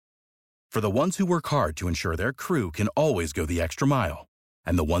For the ones who work hard to ensure their crew can always go the extra mile,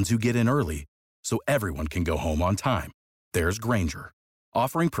 and the ones who get in early so everyone can go home on time, there's Grainger,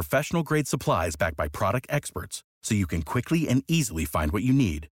 offering professional-grade supplies backed by product experts so you can quickly and easily find what you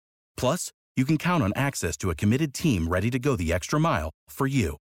need. Plus, you can count on access to a committed team ready to go the extra mile for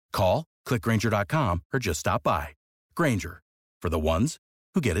you. Call, click Grainger.com, or just stop by. Grainger, for the ones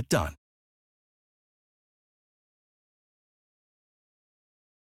who get it done.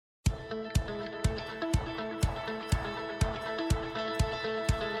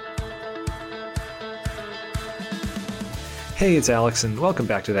 Hey, it's Alex, and welcome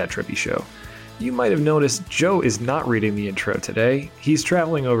back to That Trippy Show. You might have noticed Joe is not reading the intro today. He's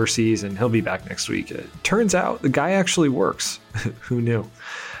traveling overseas, and he'll be back next week. It turns out the guy actually works. Who knew?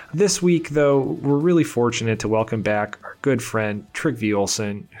 This week, though, we're really fortunate to welcome back our good friend Trygve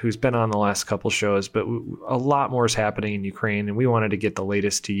Olsen, who's been on the last couple shows, but a lot more is happening in Ukraine, and we wanted to get the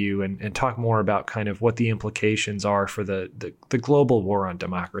latest to you and talk more about kind of what the implications are for the global war on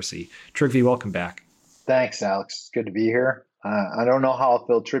democracy. Trygve, welcome back. Thanks, Alex. It's good to be here. I don't know how I'll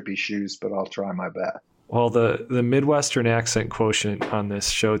fill Trippy's shoes, but I'll try my best. Well, the Midwestern accent quotient on this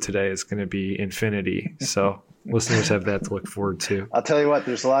show today is going to be infinity, so listeners have that to look forward to. I'll tell you what,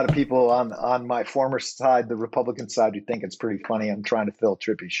 there's a lot of people on my former side, the Republican side, who think it's pretty funny I'm trying to fill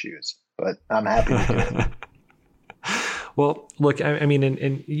Trippy's shoes, but I'm happy to do it. Well, look, I mean,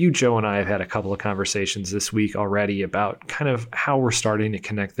 and you, Joe, and I have had a couple of conversations this week already about kind of how we're starting to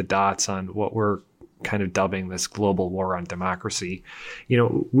connect the dots on what we're kind of dubbing this global war on democracy. You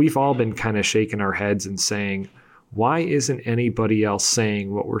know, we've all been kind of shaking our heads and saying, why isn't anybody else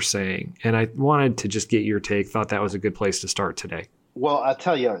saying what we're saying? And I wanted to just get your take. Thought that was a good place to start today. Well, I'll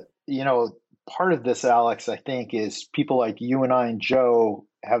tell you, part of this, Alex, I think, is people like you and I and Joe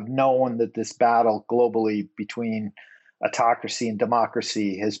have known that this battle globally between autocracy and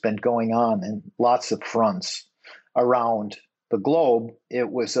democracy has been going on in lots of fronts around the globe. It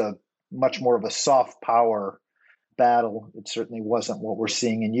was a much more of a soft power battle. It certainly wasn't what we're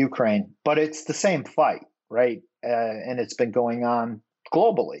seeing in Ukraine, but it's the same fight, right? And it's been going on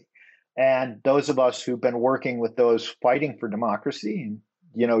globally. And those of us who've been working with those fighting for democracy, and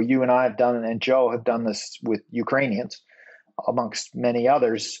you and I have done, and Joe have done this with Ukrainians, amongst many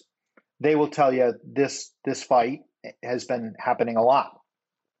others, they will tell you this fight has been happening a lot.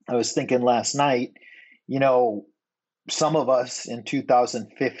 I was thinking last night, some of us in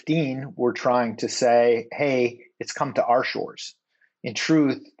 2015 were trying to say, hey, it's come to our shores. In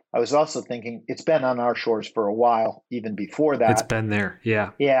truth, I was also thinking it's been on our shores for a while, even before that. It's been there. Yeah.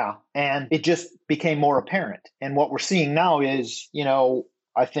 Yeah. And it just became more apparent. And what we're seeing now is,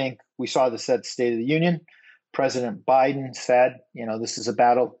 I think we saw this at the State of the Union. President Biden said, this is a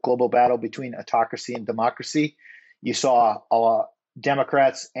global battle between autocracy and democracy. You saw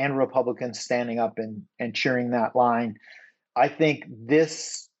Democrats and Republicans standing up and cheering that line. I think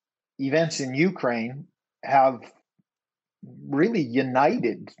this events in Ukraine have really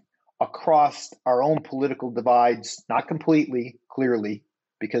united across our own political divides, not completely, clearly,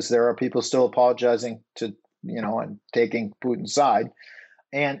 because there are people still apologizing to, and taking Putin's side,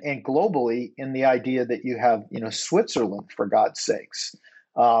 and globally in the idea that you have, Switzerland, for God's sakes,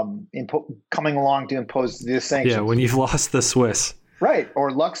 coming along to impose these sanctions. Yeah, when you've lost the Swiss. Right. Or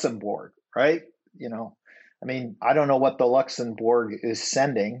Luxembourg, right? I don't know what the Luxembourg is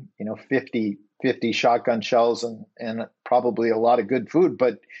sending, 50 shotgun shells and probably a lot of good food,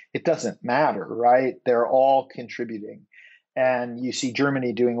 but it doesn't matter, right? They're all contributing. And you see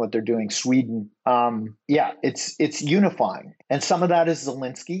Germany doing what they're doing, Sweden. It's unifying. And some of that is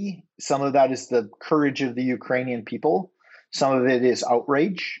Zelensky. Some of that is the courage of the Ukrainian people. Some of it is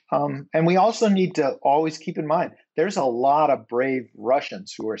outrage. And we also need to always keep in mind, there's a lot of brave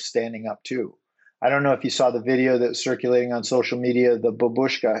Russians who are standing up too. I don't know if you saw the video that was circulating on social media, the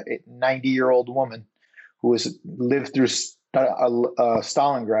babushka, a 90-year-old woman who lived through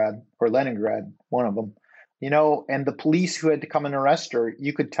Stalingrad or Leningrad, one of them, and the police who had to come and arrest her,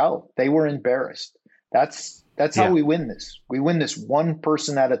 you could tell they were embarrassed. That's how we win this. We win this one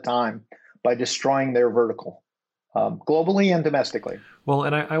person at a time by destroying their vertical. Globally and domestically. Well,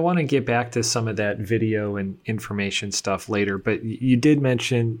 and I want to get back to some of that video and information stuff later, but you did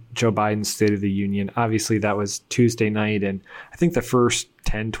mention Joe Biden's State of the Union. Obviously, that was Tuesday night, and I think the first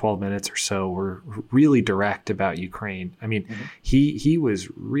 10, 12 minutes or so were really direct about Ukraine. I mean, he was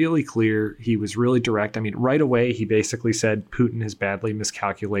really clear. He was really direct. I mean, right away, he basically said Putin has badly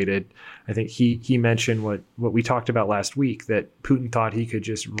miscalculated. I think he mentioned what we talked about last week, that Putin thought he could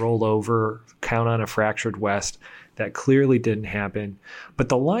just roll over, count on a fractured West. That clearly didn't happen. But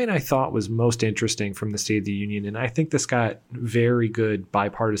the line I thought was most interesting from the State of the Union, and I think this got very good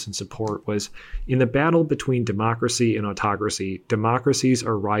bipartisan support, was in the battle between democracy and autocracy, democracies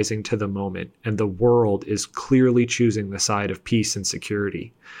are rising to the moment, and the world is clearly choosing the side of peace and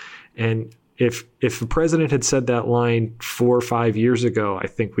security. And if the president had said that line 4 or 5 years ago, I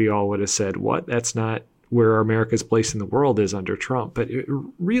think we all would have said, what? That's not where America's place in the world is under Trump. But it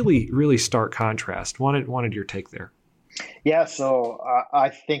really, really stark contrast. Wanted your take there. Yeah, so I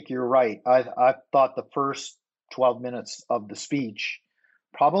think you're right. I thought the first 12 minutes of the speech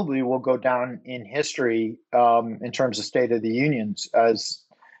probably will go down in history in terms of State of the Unions as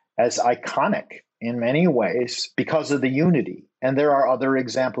iconic in many ways because of the unity. And there are other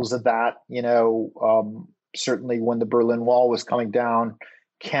examples of that. Certainly when the Berlin Wall was coming down,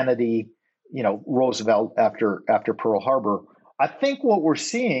 Kennedy, Roosevelt after Pearl Harbor. I think what we're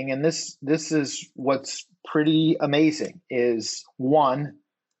seeing, and this is what's pretty amazing, is one,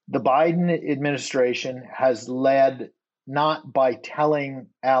 the Biden administration has led not by telling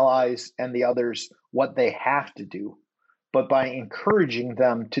allies and the others what they have to do, but by encouraging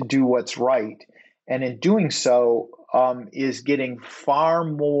them to do what's right. And in doing so, is getting far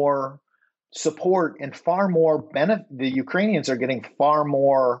more support and far more benefit. The Ukrainians are getting far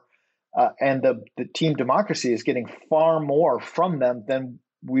more, and the Team Democracy is getting far more from them than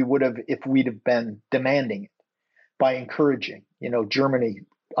we would have if we'd have been demanding it by encouraging, Germany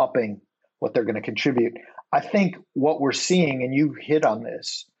upping what they're going to contribute. I think what we're seeing, and you hit on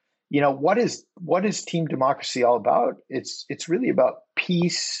this, what is Team Democracy all about? It's really about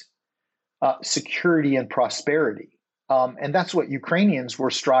peace, security, and prosperity. And that's what Ukrainians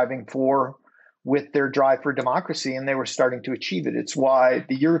were striving for with their drive for democracy, and they were starting to achieve it. It's why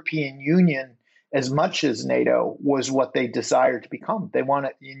the European Union, as much as NATO, was what they desired to become. They want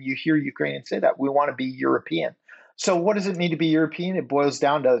to, and you hear Ukrainians say that, we want to be European. So what does it mean to be European? It boils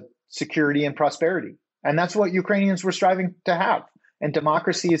down to security and prosperity. And that's what Ukrainians were striving to have. And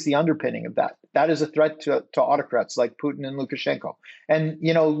democracy is the underpinning of that. That is a threat to autocrats like Putin and Lukashenko. And,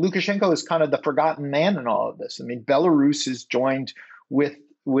 Lukashenko is kind of the forgotten man in all of this. I mean, Belarus is joined with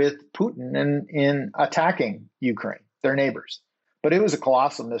Putin in attacking Ukraine, their neighbors. But it was a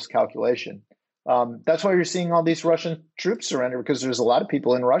colossal miscalculation. That's why you're seeing all these Russian troops surrender, because there's a lot of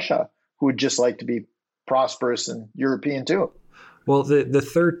people in Russia who would just like to be prosperous and European too. Well, the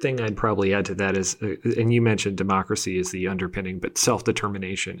third thing I'd probably add to that is, and you mentioned democracy is the underpinning, but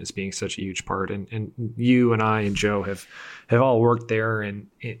self-determination is being such a huge part. And you and I and Joe have all worked there and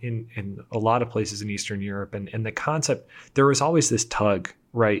in a lot of places in Eastern Europe. And the concept, there was always this tug,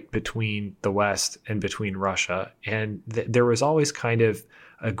 right, between the West and between Russia. And there was always kind of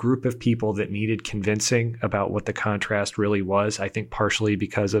a group of people that needed convincing about what the contrast really was. I think partially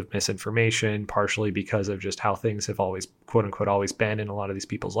because of misinformation, partially because of just how things have always, quote unquote, always been in a lot of these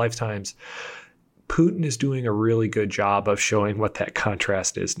people's lifetimes. Putin is doing a really good job of showing what that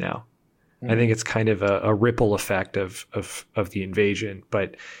contrast is now. Mm-hmm. I think it's kind of a ripple effect of the invasion.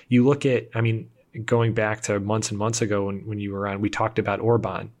 But you look at, going back to months and months ago when you were on, we talked about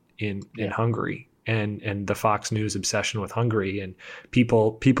Orban in Hungary. And the Fox News obsession with Hungary, and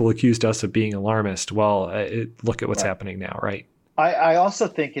people accused us of being alarmist. Well, look at what's happening now, right? I also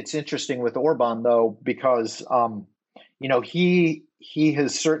think it's interesting with Orban, though, because he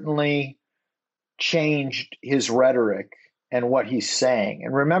has certainly changed his rhetoric and what he's saying.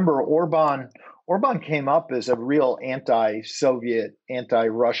 And remember, Orban came up as a real anti-Soviet,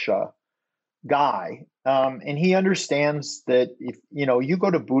 anti-Russia guy. And he understands that if you go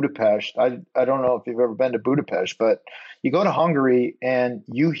to Budapest, I don't know if you've ever been to Budapest, but you go to Hungary and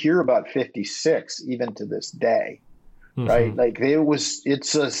you hear about 56 even to this day, right? Like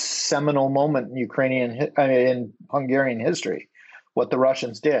it's a seminal moment in in Hungarian history, what the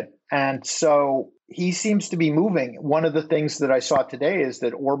Russians did. And so he seems to be moving. One of the things that I saw today is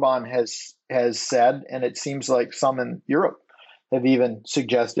that Orban has said, and it seems like some in Europe have even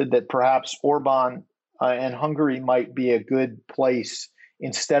suggested, that perhaps Orban and Hungary might be a good place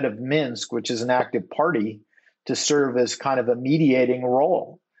instead of Minsk, which is an active party, to serve as kind of a mediating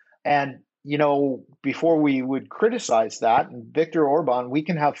role. And, before we would criticize that, and Viktor Orban, we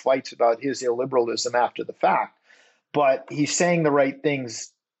can have fights about his illiberalism after the fact, but he's saying the right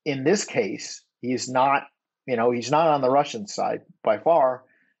things in this case. He's not on the Russian side by far.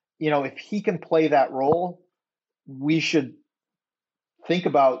 If he can play that role, we should think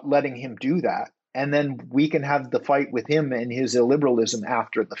about letting him do that. And then we can have the fight with him and his illiberalism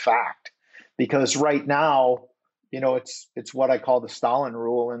after the fact. Because right now, it's what I call the Stalin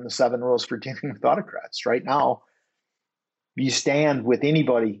rule and the 7 rules for dealing with autocrats. Right now, you stand with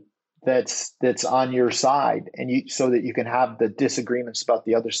anybody that's on your side, and so that you can have the disagreements about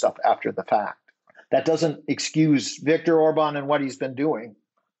the other stuff after the fact. That doesn't excuse Viktor Orban and what he's been doing,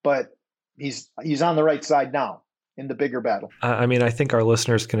 but he's on the right side now in the bigger battle. I mean, I think our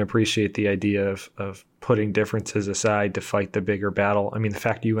listeners can appreciate the idea of putting differences aside to fight the bigger battle. I mean, the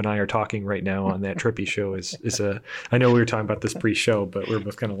fact you and I are talking right now on that Trippy show is I know we were talking about this pre-show, but we're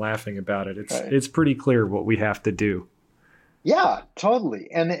both kind of laughing about it. It's pretty clear what we have to do. Yeah, totally.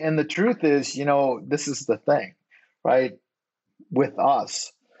 And the truth is, this is the thing, right? With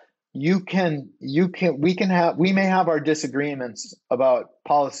us, we may have our disagreements about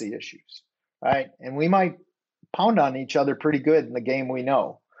policy issues, right? And we might pound on each other pretty good in the game we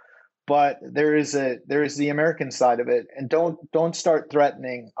know, but there is the American side of it, and don't start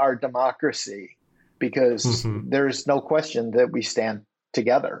threatening our democracy, because there's no question that we stand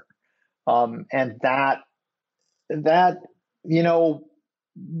together, and that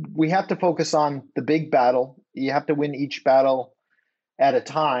we have to focus on the big battle. You have to win each battle at a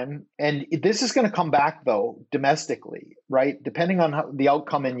time. And this is going to come back, though, domestically, right? Depending on the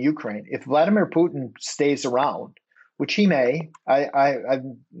outcome in Ukraine. If Vladimir Putin stays around, which he may,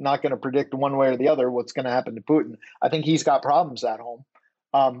 I'm not going to predict one way or the other what's going to happen to Putin. I think he's got problems at home.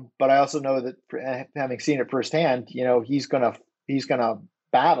 But I also know that, having seen it firsthand, he's going to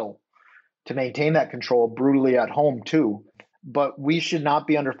battle to maintain that control brutally at home too. But we should not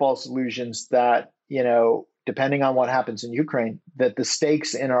be under false illusions that, depending on what happens in Ukraine, that the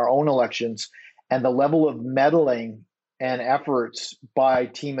stakes in our own elections and the level of meddling and efforts by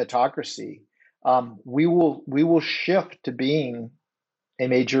team autocracy, we will shift to being a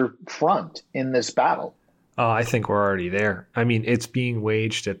major front in this battle. I think we're already there. I mean, it's being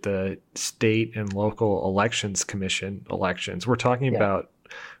waged at the state and local elections commission elections. We're talking about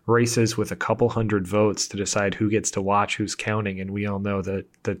races with a couple hundred votes to decide who gets to watch who's counting. And we all know the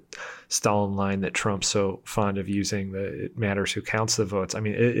Stalin line that Trump's so fond of using, it matters who counts the votes. I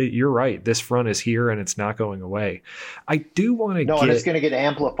mean, you're right. This front is here and it's not going away. I do want to and it's going to get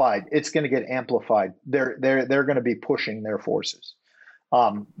amplified. It's going to get amplified. They're going to be pushing their forces.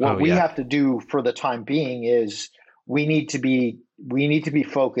 What we have to do for the time being is we need to be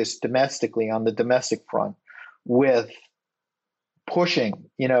focused domestically on the domestic front with pushing.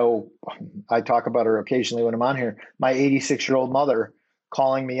 I talk about her occasionally when I'm on here, my 86-year-old mother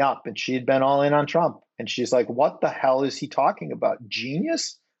calling me up, and she had been all in on Trump. And she's like, what the hell is he talking about?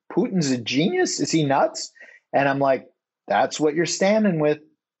 Genius? Putin's a genius? Is he nuts? And I'm like, that's what you're standing with,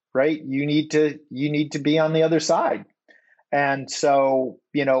 right? You need to be on the other side. And so,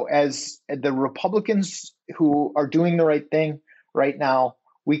 as the Republicans who are doing the right thing right now,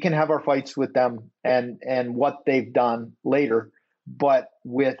 we can have our fights with them and what they've done later. But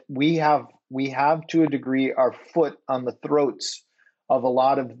we have to a degree our foot on the throats of a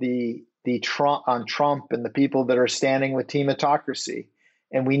lot of the Trump and the people that are standing with team autocracy,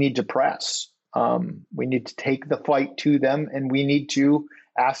 and we need to press. We need to take the fight to them, and we need to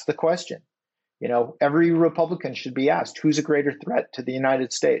ask the question. Every Republican should be asked, who's a greater threat to the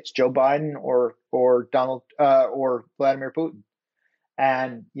United States, Joe Biden or Donald or Vladimir Putin?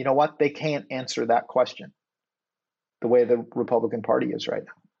 And you know what? They can't answer that question the way the Republican Party is right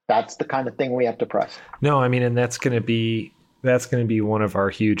now. That's the kind of thing we have to press. No, I mean, and that's going to be one of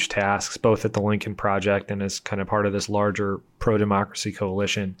our huge tasks, both at the Lincoln Project and as kind of part of this larger pro-democracy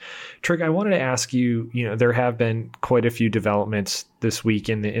coalition. Trig, I wanted to ask you, there have been quite a few developments this week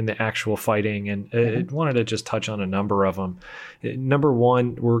in the actual fighting, and I wanted to just touch on a number of them. Number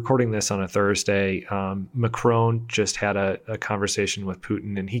one, we're recording this on a Thursday. Macron just had a conversation with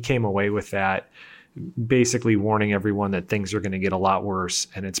Putin, and he came away with that basically warning everyone that things are going to get a lot worse.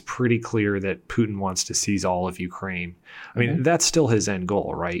 And it's pretty clear that Putin wants to seize all of Ukraine. I mean, that's still his end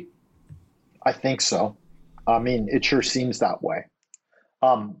goal, right? I think so. I mean, it sure seems that way.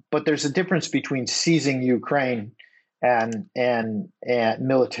 But there's a difference between seizing Ukraine and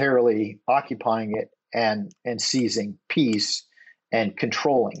militarily occupying it and seizing peace and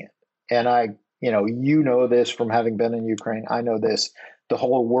controlling it. And I this from having been in Ukraine. I know this. The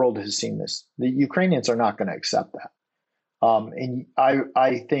whole world has seen this. The Ukrainians are not going to accept that. And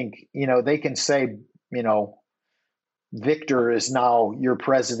I think, they can say, Viktor is now your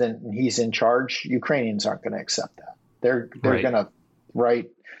president and he's in charge. Ukrainians aren't going to accept that. They're right. going to, right.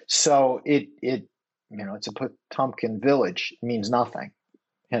 So it's a Potemkin village. It means nothing.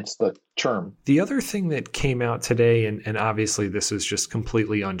 Hence the term. The other thing that came out today, and obviously this is just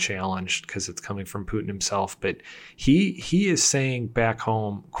completely unchallenged because it's coming from Putin himself, but he is saying back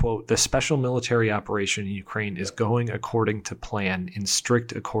home, quote, the special military operation in Ukraine is going according to plan in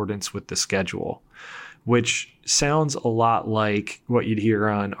strict accordance with the schedule, which sounds a lot like what you'd hear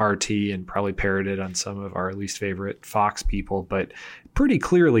on RT and probably parroted on some of our least favorite Fox people, but pretty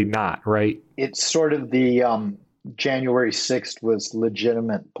clearly not, right? It's sort of the January 6th was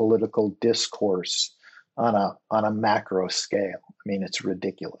legitimate political discourse on a macro scale. I mean, it's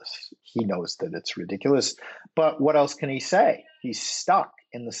ridiculous. He knows that it's ridiculous, but what else can he say? He's stuck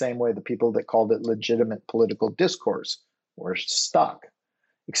in the same way the people that called it legitimate political discourse were stuck.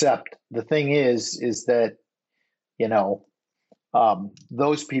 Except the thing is that,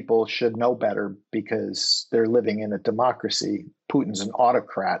 those people should know better because they're living in a democracy. Putin's an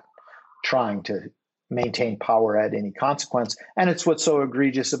autocrat trying to maintain power at any consequence. And it's what's so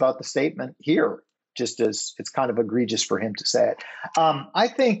egregious about the statement here, just as it's kind of egregious for him to say it. I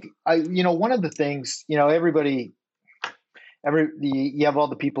think, one of the things, you have all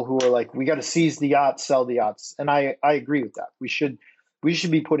the people who are like, we got to seize the yachts, sell the yachts. And I agree with that. We should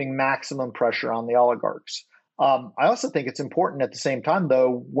be putting maximum pressure on the oligarchs. I also think it's important at the same time,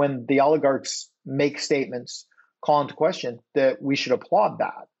 though, when the oligarchs make statements, call into question, that we should applaud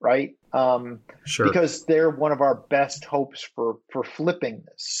that, right? Sure. Because they're one of our best hopes for flipping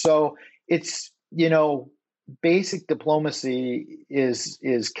this. So it's, basic diplomacy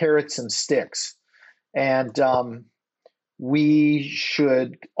is carrots and sticks. And we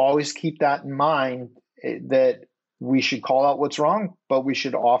should always keep that in mind, that we should call out what's wrong, but we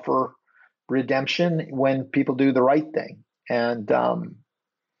should offer redemption when people do the right thing. And,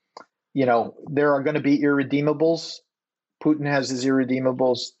 there are going to be irredeemables. Putin has his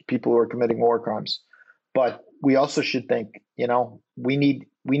irredeemables, people who are committing war crimes. But we also should think, we need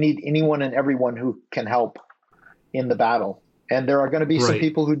anyone and everyone who can help in the battle. And there are going to be some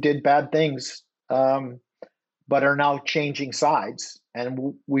people who did bad things, but are now changing sides.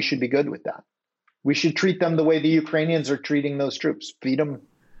 And we should be good with that. We should treat them the way the Ukrainians are treating those troops. Feed them,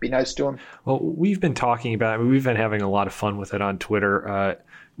 be nice to them. Well, we've been talking about it. We've been having a lot of fun with it on Twitter.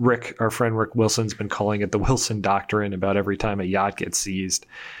 Our friend Rick Wilson's been calling it the Wilson Doctrine about every time a yacht gets seized.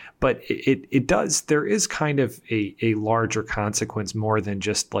 But there is kind of a larger consequence more than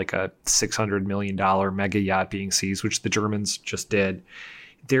just like a $600 million mega yacht being seized, which the Germans just did.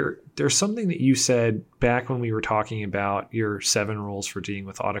 There's something that you said back when we were talking about your 7 rules for dealing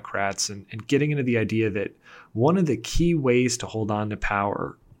with autocrats and getting into the idea that one of the key ways to hold on to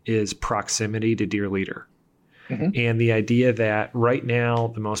power is proximity to dear leader. Mm-hmm. And the idea that right now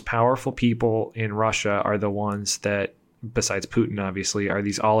the most powerful people in Russia are the ones that, besides Putin, obviously, are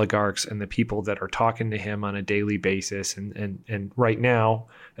these oligarchs and the people that are talking to him on a daily basis. And right now,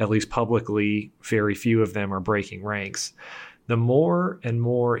 at least publicly, very few of them are breaking ranks. The more and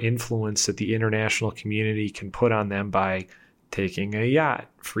more influence that the international community can put on them by taking a yacht,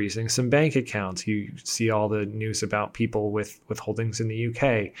 freezing some bank accounts. You see all the news about people with holdings in the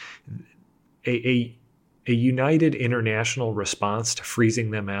UK. A united international response to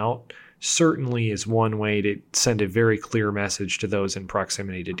freezing them out certainly is one way to send a very clear message to those in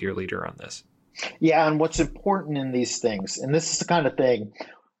proximity to dear leader on this. Yeah, and what's important in these things, and this is the kind of thing,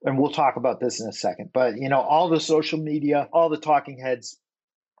 and we'll talk about this in a second, but, all the social media, all the talking heads,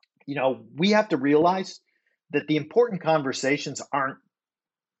 we have to realize that the important conversations aren't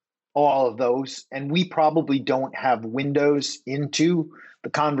all of those, and we probably don't have windows into the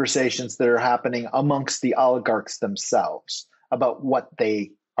conversations that are happening amongst the oligarchs themselves about what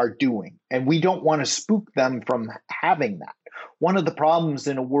they are doing. And we don't want to spook them from having that. One of the problems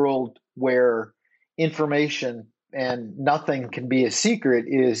in a world where information and nothing can be a secret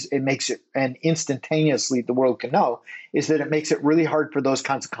is it makes it, and instantaneously the world can know, is that it makes it really hard for those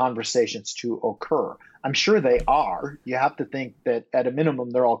kinds of conversations to occur. I'm sure they are. You have to think that at a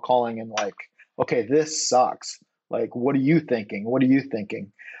minimum, they're all calling and like, okay, this sucks. Like, what are you thinking? What are you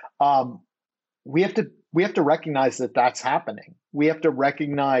thinking? We have to recognize that that's happening. We have to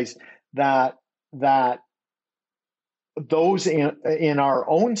recognize that those in our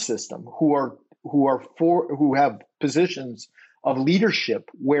own system who have positions of leadership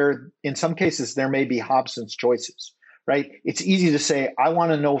where in some cases there may be Hobson's choices, right? It's easy to say, I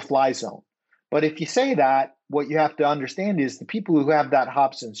want a no-fly zone. But if you say that, what you have to understand is the people who have that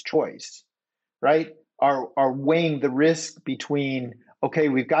Hobson's choice, right, are weighing the risk between, okay,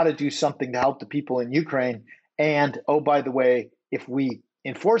 we've got to do something to help the people in Ukraine. And, oh, by the way, if we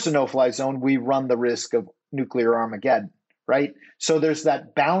enforce a no-fly zone, we run the risk of nuclear Armageddon, right? So there's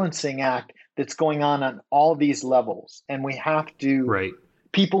that balancing act that's going on all these levels. And we have to, right.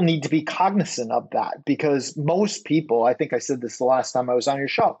 People need to be cognizant of that because most people, I think I said this the last time I was on your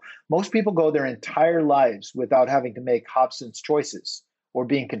show, most people go their entire lives without having to make Hobson's choices or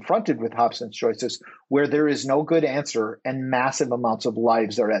being confronted with Hobson's choices where there is no good answer and massive amounts of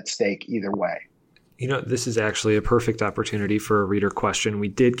lives are at stake either way. This is actually a perfect opportunity for a reader question. We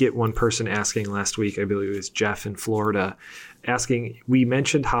did get one person asking last week, I believe it was Jeff in Florida, asking, we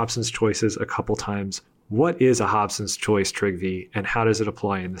mentioned Hobson's choices a couple times. What is a Hobson's choice, Trygve, and how does it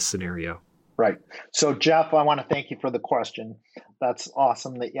apply in this scenario? Right. So, Jeff, I want to thank you for the question. That's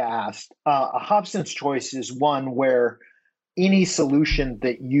awesome that you asked. A Hobson's choice is one where any solution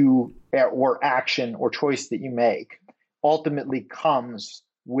that you, or action or choice that you make, ultimately comes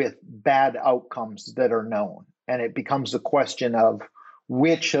with bad outcomes that are known. And it becomes a question of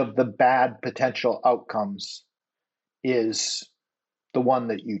which of the bad potential outcomes is the one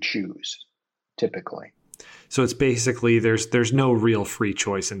that you choose, typically. So it's basically there's no real free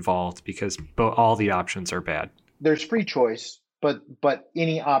choice involved because all the options are bad. There's free choice, but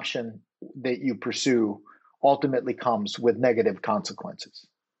any option that you pursue ultimately comes with negative consequences.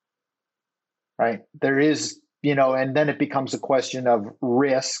 Right? There is, and then it becomes a question of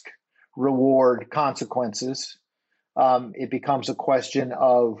risk, reward, consequences. It becomes a question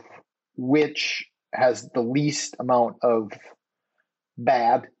of which has the least amount of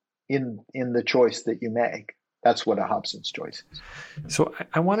bad in the choice that you make. That's what a Hobson's choice is. So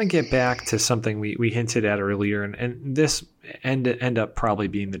I want to get back to something we hinted at earlier, and this end up probably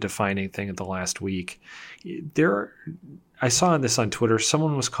being the defining thing of the last week. I saw this on Twitter.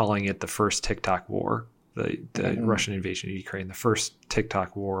 Someone was calling it the first TikTok war, the Russian invasion of Ukraine, the first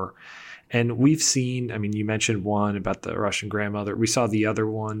TikTok war. And we've seen, you mentioned one about the Russian grandmother. We saw the other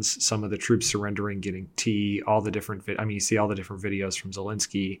ones, some of the troops surrendering, getting tea, all the different, you see all the different videos from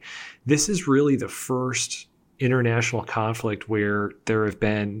Zelensky. This is really the first international conflict where there have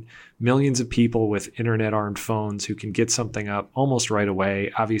been millions of people with internet armed phones who can get something up almost right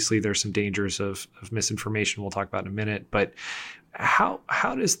away. Obviously, there's some dangers of misinformation we'll talk about in a minute, but how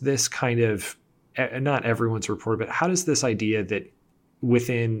does this kind of, not everyone's reported, but how does this idea that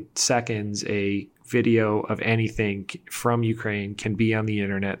within seconds a video of anything from Ukraine can be on the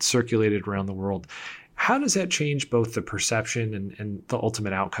internet, circulated around the world, how does that change both the perception and the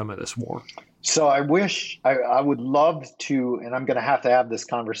ultimate outcome of this war? So I would love to, and I'm going to have this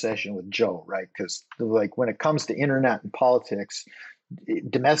conversation with Joe, right? Because when it comes to internet and politics,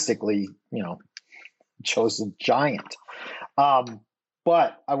 domestically, Joe's a giant.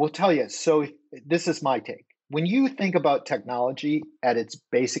 But I will tell you, so this is my take. When you think about technology at its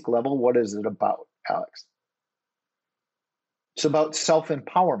basic level, what is it about, Alex? It's about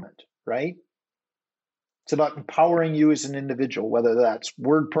self-empowerment, right? It's about empowering you as an individual, whether that's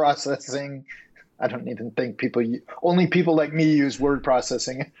word processing. I don't even think only people like me use word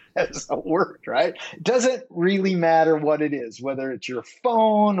processing as a word, right? It doesn't really matter what it is, whether it's your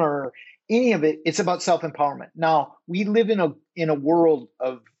phone or any of it. It's about self-empowerment. Now, we live in a world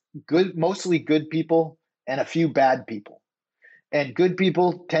of mostly good people and a few bad people. And good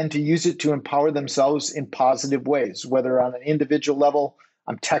people tend to use it to empower themselves in positive ways, whether on an individual level,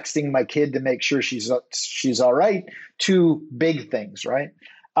 I'm texting my kid to make sure she's all right, to big things, right?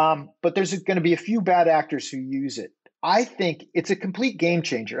 But there's going to be a few bad actors who use it. I think it's a complete game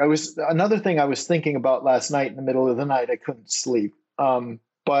changer. Another thing I was thinking about last night in the middle of the night, I couldn't sleep.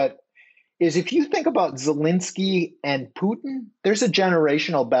 But is if you think about Zelensky and Putin, there's a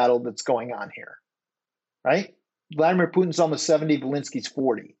generational battle that's going on here, right? Vladimir Putin's almost 70, Zelensky's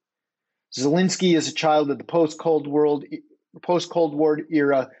 40. Zelensky is a child of the post-Cold War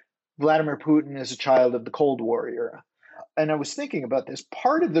era. Vladimir Putin is a child of the Cold War era. And I was thinking about this.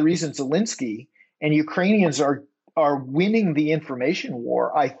 Part of the reason Zelensky and Ukrainians are winning the information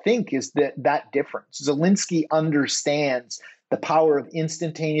war, I think, is that difference. Zelensky understands the power of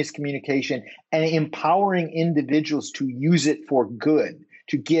instantaneous communication and empowering individuals to use it for good,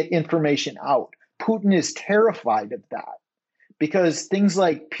 to get information out. Putin is terrified of that because things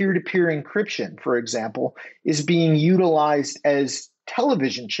like peer-to-peer encryption, for example, is being utilized as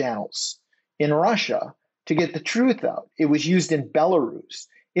television channels in Russia to get the truth out. It was used in Belarus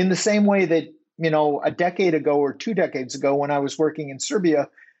in the same way that, a decade ago or 2 decades ago when I was working in Serbia,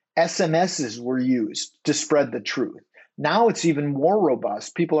 SMSs were used to spread the truth. Now it's even more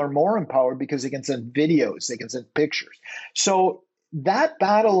robust. People are more empowered because they can send videos, they can send pictures. So that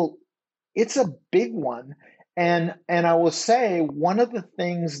battle, it's a big one. And I will say one of the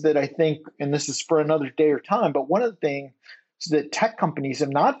things that I think, and this is for another day or time, but one of the things that tech companies have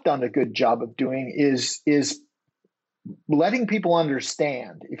not done a good job of doing is letting people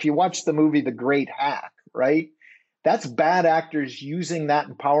understand. If you watch the movie The Great Hack, right? That's bad actors using that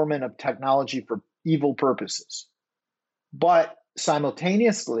empowerment of technology for evil purposes. But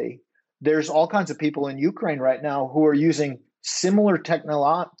simultaneously, there's all kinds of people in Ukraine right now who are using similar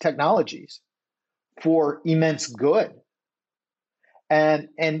technologies for immense good. And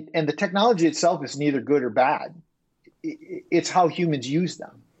the technology itself is neither good or bad. It's how humans use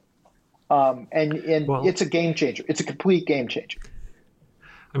them. And Well, it's a game changer. It's a complete game changer.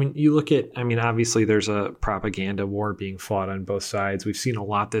 I mean, you look at, I mean, obviously there's a propaganda war being fought on both sides. We've seen a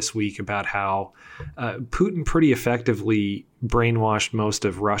lot this week about how Putin pretty effectively brainwashed most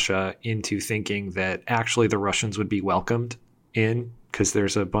of Russia into thinking that actually the Russians would be welcomed in because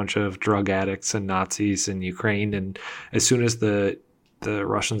there's a bunch of drug addicts and Nazis in Ukraine. And as soon as the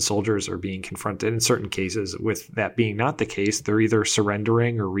Russian soldiers are being confronted in certain cases with that being not the case, they're either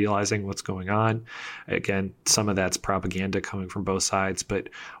surrendering or realizing what's going on. Again, some of that's propaganda coming from both sides. But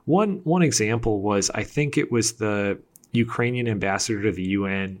one example was, I think it was the Ukrainian ambassador to the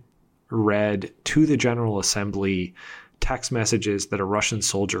UN read to the General Assembly text messages that a Russian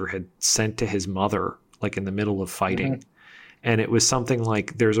soldier had sent to his mother, like in the middle of fighting. Mm-hmm. And it was something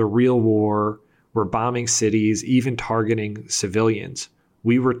like, there's a real war. We're bombing cities, even targeting civilians.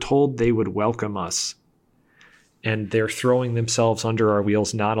 We were told they would welcome us, and they're throwing themselves under our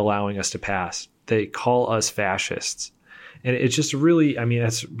wheels, not allowing us to pass. They call us fascists. And it's just really, I mean,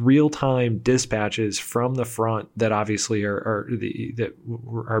 that's real-time dispatches from the front that obviously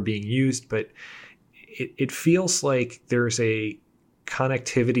are being used, but it feels like there's a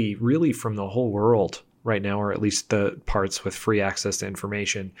connectivity really from the whole world right now, or at least the parts with free access to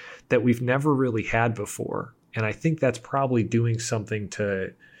information that we've never really had before. And I think that's probably doing something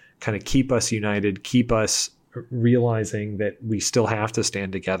to kind of keep us united, keep us realizing that we still have to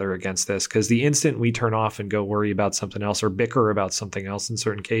stand together against this. Because the instant we turn off and go worry about something else or bicker about something else in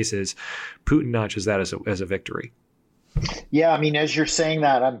certain cases, Putin notches that as a victory. Yeah, I mean, as you're saying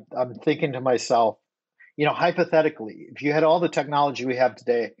that, I'm thinking to myself, you know, hypothetically, if you had all the technology we have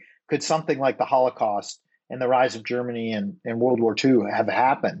today, could something like the Holocaust and the rise of Germany and World War II have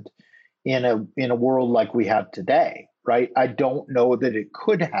happened in a world like we have today, right? I don't know that it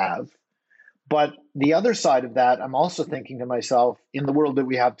could have. But the other side of that, I'm also thinking to myself, in the world that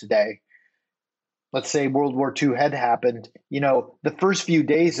we have today, let's say World War II had happened, you know, the first few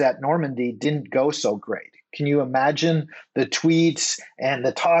days at Normandy didn't go so great. Can you imagine the tweets and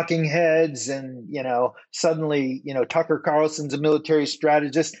the talking heads and, you know, suddenly, you know, Tucker Carlson's a military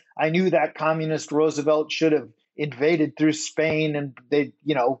strategist. I knew that communist Roosevelt should have invaded through Spain and they,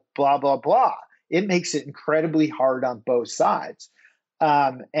 you know, blah, blah, blah. It makes it incredibly hard on both sides,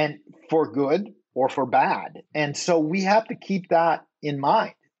 and for good or for bad. And so we have to keep that in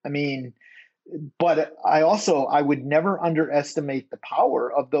mind. I mean, but I would never underestimate the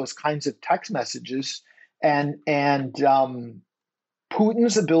power of those kinds of text messages and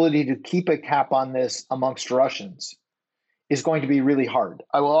Putin's ability to keep a cap on this amongst Russians is going to be really hard.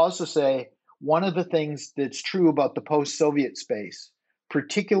 I will also say one of the things that's true about the post-Soviet space,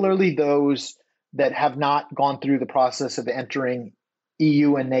 particularly those that have not gone through the process of entering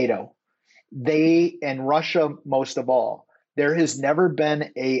EU and NATO, they and Russia most of all, there has never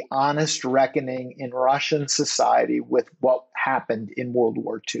been an honest reckoning in Russian society with what happened in World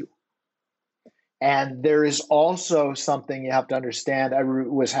War II. And there is also something you have to understand. I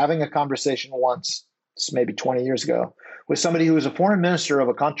was having a conversation once, maybe 20 years ago, with somebody who was a foreign minister of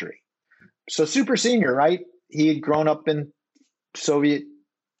a country. So super senior, right? He had grown up in Soviet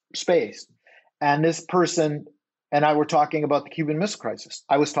space. And this person and I were talking about the Cuban Missile Crisis.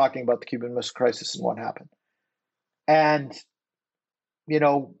 I was talking about the Cuban Missile Crisis and what happened. And, you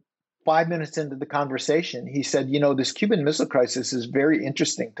know, 5 minutes into the conversation, he said, you know, this Cuban Missile Crisis is very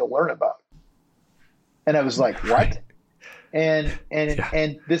interesting to learn about. And I was like, what? And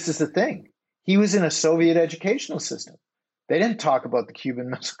this is the thing. He was in a Soviet educational system. They didn't talk about the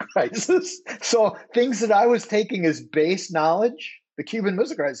Cuban Missile Crisis. So things that I was taking as base knowledge, the Cuban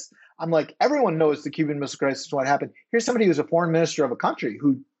Missile Crisis, I'm like, everyone knows the Cuban Missile Crisis is what happened. Here's somebody who's a foreign minister of a country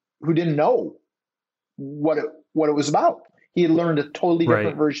who didn't know what it was about. He had learned a totally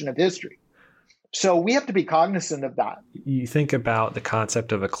different version of history. So we have to be cognizant of that. You think about the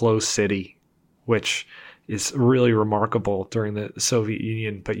concept of a closed city, which is really remarkable during the Soviet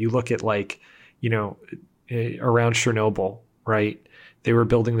Union. But you look at, like, you know, around Chernobyl, right? They were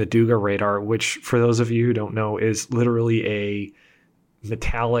building the Duga radar, which, for those of you who don't know, is literally a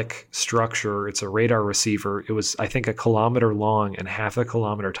metallic structure. It's a radar receiver. It was, I think, 1 kilometer long and 0.5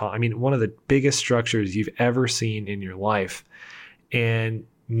 kilometer tall. I mean, one of the biggest structures you've ever seen in your life. And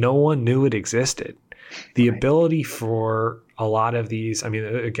no one knew it existed. The ability for a lot of these, I mean,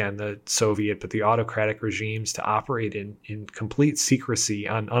 again, the Soviet, but the autocratic regimes to operate in complete secrecy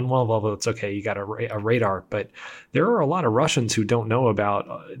on one level, it's okay, you got a radar, but there are a lot of Russians who don't know about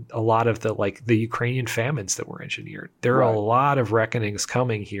a lot of the Ukrainian famines that were engineered. There are a lot of reckonings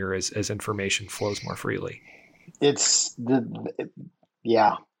coming here as information flows more freely. It's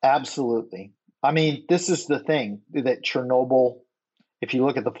Yeah, absolutely. I mean, this is the thing that Chernobyl, if you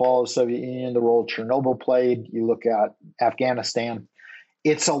look at the fall of the Soviet Union, the role Chernobyl played, you look at Afghanistan,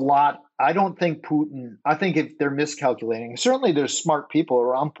 it's a lot. I don't think Putin, I think if they're miscalculating, certainly there's smart people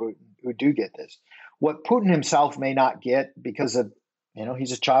around Putin who do get this. What Putin himself may not get because of,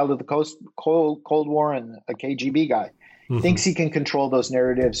 he's a child of the Cold War and a KGB guy, Hmm. thinks he can control those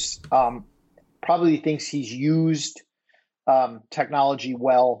narratives, probably thinks he's used technology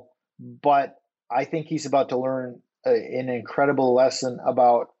well, but I think he's about to learn an incredible lesson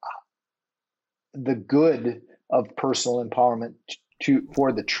about the good of personal empowerment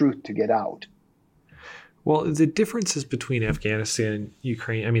for the truth to get out. Well, the differences between Afghanistan and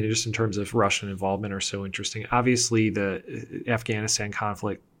Ukraine, I mean, just in terms of Russian involvement, are so interesting. Obviously, the Afghanistan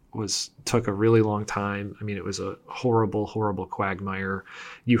conflict took a really long time. I mean, it was a horrible, horrible quagmire.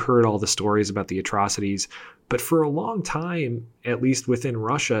 You heard all the stories about the atrocities, but for a long time, at least within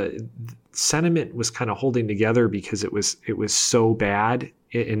Russia, sentiment was kind of holding together because it was so bad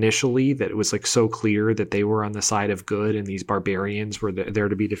initially that it was like so clear that they were on the side of good and these barbarians were there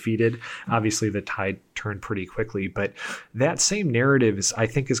to be defeated. Obviously, the tide turned pretty quickly, but that same narrative I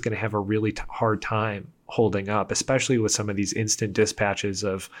think is going to have a really hard time holding up, especially with some of these instant dispatches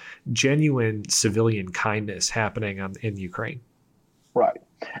of genuine civilian kindness happening in Ukraine. Right.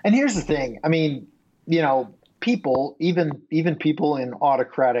 And here's the thing. I mean, people, even people in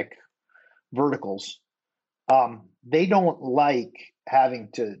autocratic verticals, they don't like having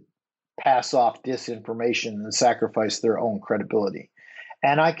to pass off disinformation and sacrifice their own credibility.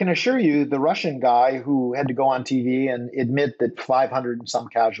 And I can assure you, the Russian guy who had to go on TV and admit that 500 and some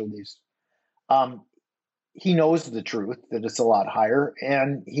casualties, um, he knows the truth, that it's a lot higher,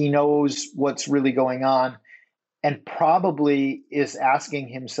 and he knows what's really going on, and probably is asking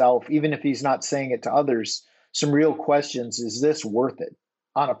himself, even if he's not saying it to others, some real questions. Is this worth it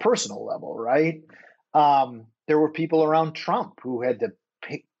on a personal level, right? There were people around Trump who had to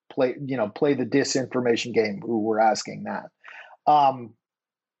play the disinformation game who were asking that. Um,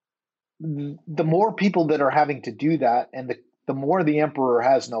 the more people that are having to do that, and the more the emperor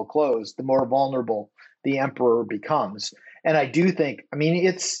has no clothes, the more vulnerable the emperor becomes. And I do think, I mean,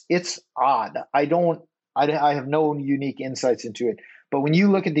 it's odd. I have no unique insights into it. But when you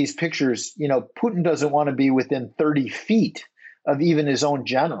look at these pictures, Putin doesn't want to be within 30 feet of even his own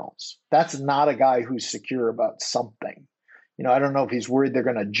generals. That's not a guy who's secure about something. I don't know if he's worried they're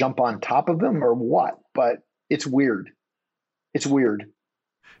going to jump on top of him or what, but it's weird. It's weird.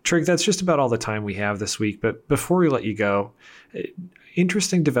 Trig, that's just about all the time we have this week. But before we let you go,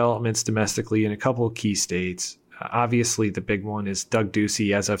 interesting developments domestically in a couple of key states. Obviously, the big one is Doug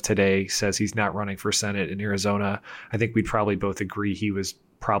Ducey, as of today, says he's not running for Senate in Arizona. I think we'd probably both agree he was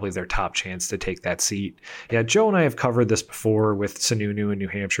probably their top chance to take that seat. Yeah, Joe and I have covered this before with Sununu in New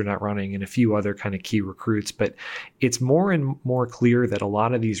Hampshire not running and a few other kind of key recruits, but it's more and more clear that a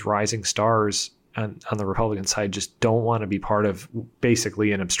lot of these rising stars on the Republican side just don't want to be part of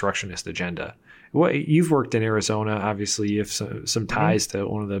basically an obstructionist agenda. Well, you've worked in Arizona. Obviously, you have some ties to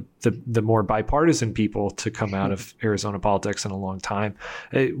one of the more bipartisan people to come out of Arizona politics in a long time.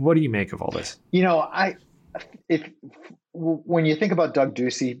 What do you make of all this? If when you think about Doug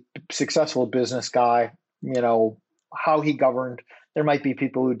Ducey, successful business guy, how he governed, there might be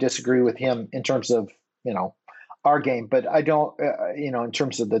people who disagree with him in terms of, our game, but I don't, in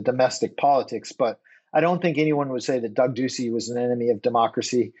terms of the domestic politics, but I don't think anyone would say that Doug Ducey was an enemy of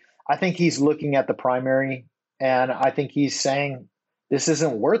democracy. I think he's looking at the primary and I think he's saying, this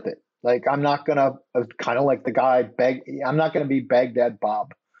isn't worth it. Like, I'm not going to kind of like the guy I'm not going to be Baghdad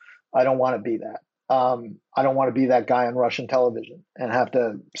Bob. I don't want to be that. I don't want to be that guy on Russian television and have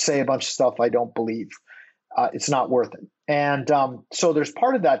to say a bunch of stuff I don't believe. It's not worth it. And so there's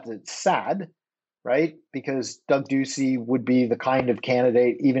part of that that's sad, right? Because Doug Ducey would be the kind of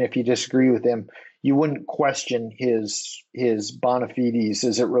candidate, even if you disagree with him, you wouldn't question his bona fides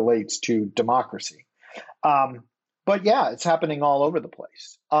as it relates to democracy. But yeah, it's happening all over the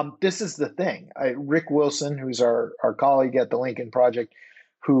place. This is the thing. Rick Wilson, who's our colleague at the Lincoln Project,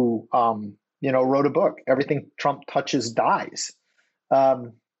 who wrote a book, Everything Trump Touches Dies.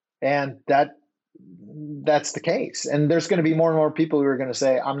 And that's the case. And there's going to be more and more people who are going to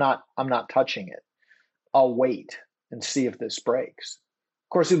say, I'm not touching it. I'll wait and see if this breaks. Of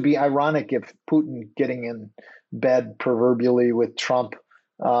course, it would be ironic if Putin getting in bed proverbially with Trump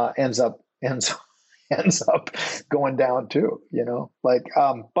ends up going down too,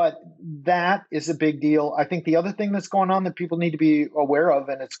 but that is a big deal. I think the other thing that's going on that people need to be aware of,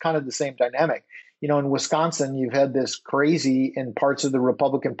 and it's kind of the same dynamic, in Wisconsin, you've had this crazy in parts of the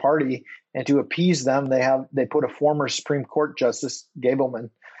Republican Party, and to appease them, they put a former Supreme Court Justice, Gableman,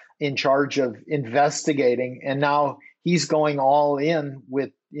 in charge of investigating, and now he's going all in with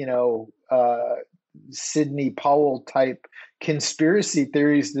Sidney Powell type conspiracy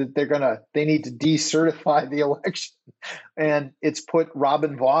theories that they need to decertify the election. And it's put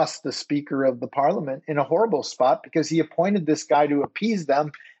Robin Vos, the Speaker of the Parliament, in a horrible spot because he appointed this guy to appease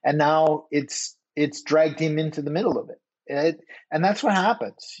them, and now it's dragged him into the middle of it. And that's what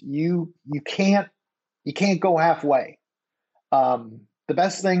happens. You can't go halfway. The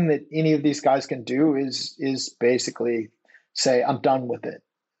best thing that any of these guys can do is basically say, I'm done with it.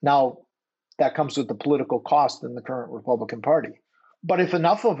 Now, that comes with the political cost in the current Republican Party. But if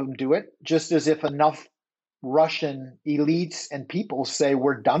enough of them do it, just as if enough Russian elites and people say,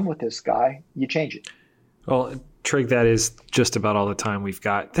 we're done with this guy, you change it. Well, Trig, that is just about all the time we've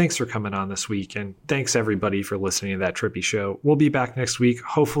got. Thanks for coming on this week, and thanks everybody for listening to That Trippy Show. We'll be back next week.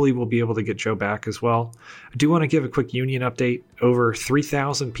 Hopefully we'll be able to get Joe back as well. I do want to give a quick union update. Over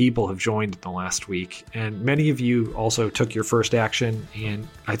 3,000 people have joined in the last week, and many of you also took your first action, and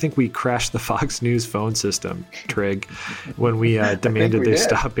I think we crashed the Fox News phone system, Trig, when we demanded they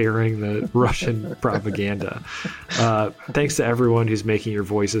stop airing the Russian propaganda. Thanks to everyone who's making your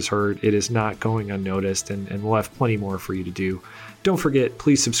voices heard. It is not going unnoticed, and we'll have plenty more for you to do. Don't forget,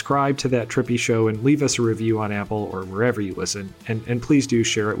 please subscribe to That Trippy Show and leave us a review on Apple or wherever you listen. And please do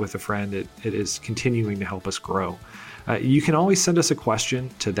share it with a friend. It is continuing to help us grow. You can always send us a question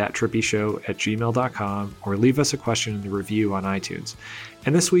to thattrippyshow@gmail.com or leave us a question in the review on iTunes.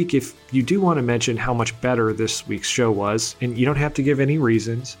 And this week, if you do want to mention how much better this week's show was, and you don't have to give any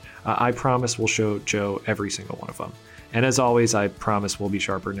reasons, I promise we'll show Joe every single one of them. And as always, I promise we'll be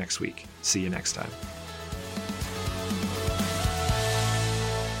sharper next week. See you next time.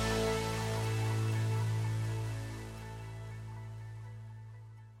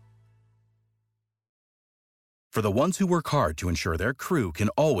 For the ones who work hard to ensure their crew can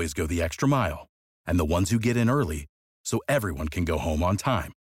always go the extra mile, and the ones who get in early so everyone can go home on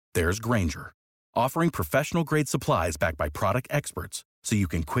time, there's Grainger, offering professional-grade supplies backed by product experts so you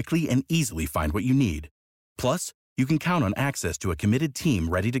can quickly and easily find what you need. Plus, you can count on access to a committed team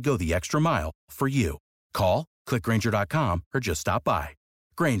ready to go the extra mile for you. Call, click Grainger.com, or just stop by.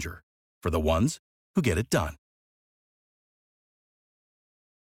 Grainger, for the ones who get it done.